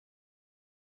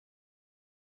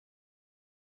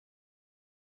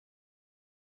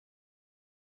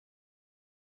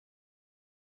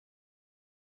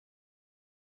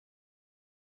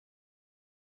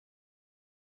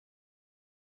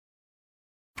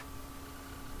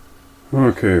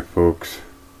Okay folks,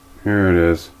 here it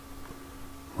is,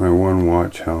 my 1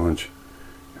 watt challenge.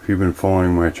 If you've been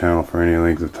following my channel for any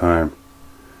length of time,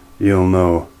 you'll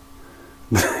know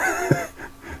that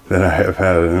I have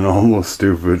had an almost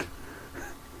stupid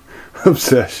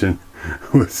obsession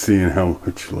with seeing how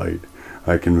much light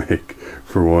I can make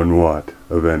for 1 watt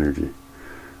of energy.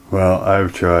 Well,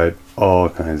 I've tried all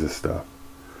kinds of stuff,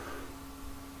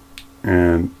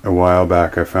 and a while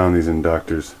back I found these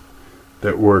inductors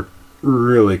that work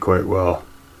really quite well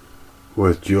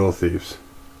with jewel thieves.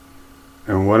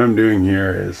 And what I'm doing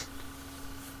here is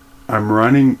I'm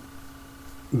running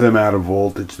them at a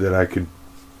voltage that I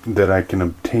can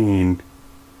obtain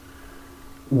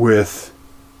with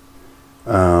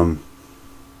 2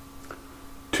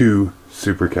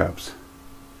 supercaps.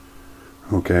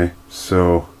 Okay,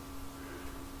 so,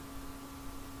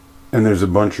 and there's a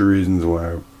bunch of reasons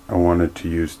why I wanted to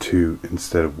use 2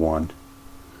 instead of 1.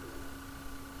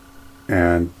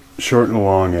 And short and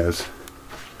long is,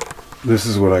 this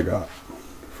is what I got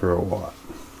for a watt.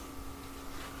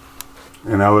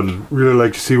 And I would really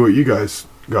like to see what you guys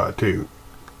got too.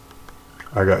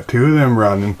 I got 2 of them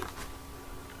running,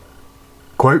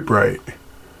 quite bright.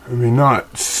 I mean,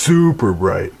 not super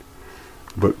bright,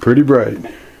 but pretty bright.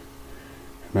 And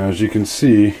as you can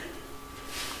see,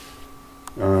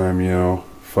 I'm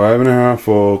 5.5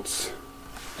 volts.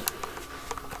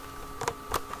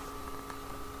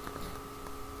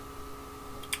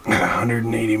 At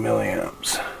 180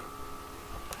 milliamps.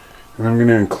 And I'm going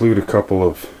to include a couple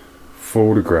of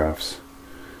photographs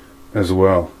as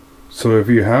well. So if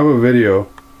you have a video,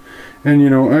 and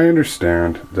I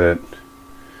understand that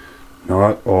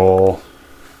not all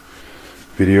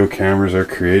video cameras are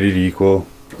created equal,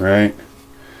 right?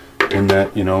 And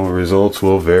that, results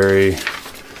will vary,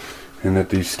 and that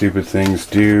these stupid things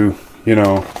do,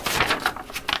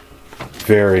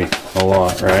 vary a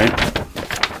lot, right?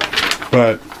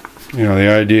 But the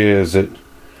idea is that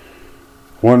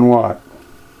 1 watt,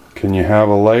 can you have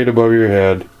a light above your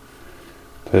head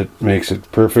that makes it a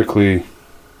perfect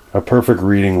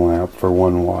reading lamp for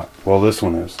 1 watt? Well, this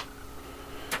one is.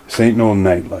 This ain't no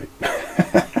night light.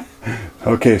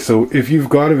 Okay, so if you've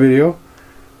got a video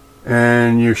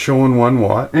and you're showing 1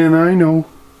 watt, and I know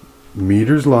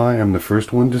meters lie, I'm the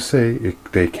first one to say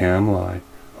they can lie.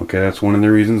 Okay, that's one of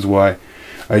the reasons why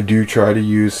I do try to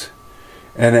use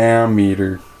an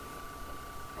ammeter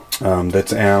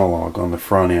that's analog on the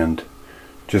front end,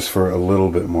 just for a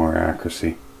little bit more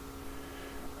accuracy.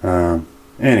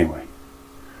 Anyway,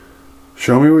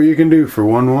 show me what you can do for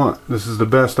 1 watt. This is the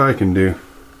best I can do.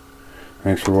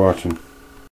 Thanks for watching.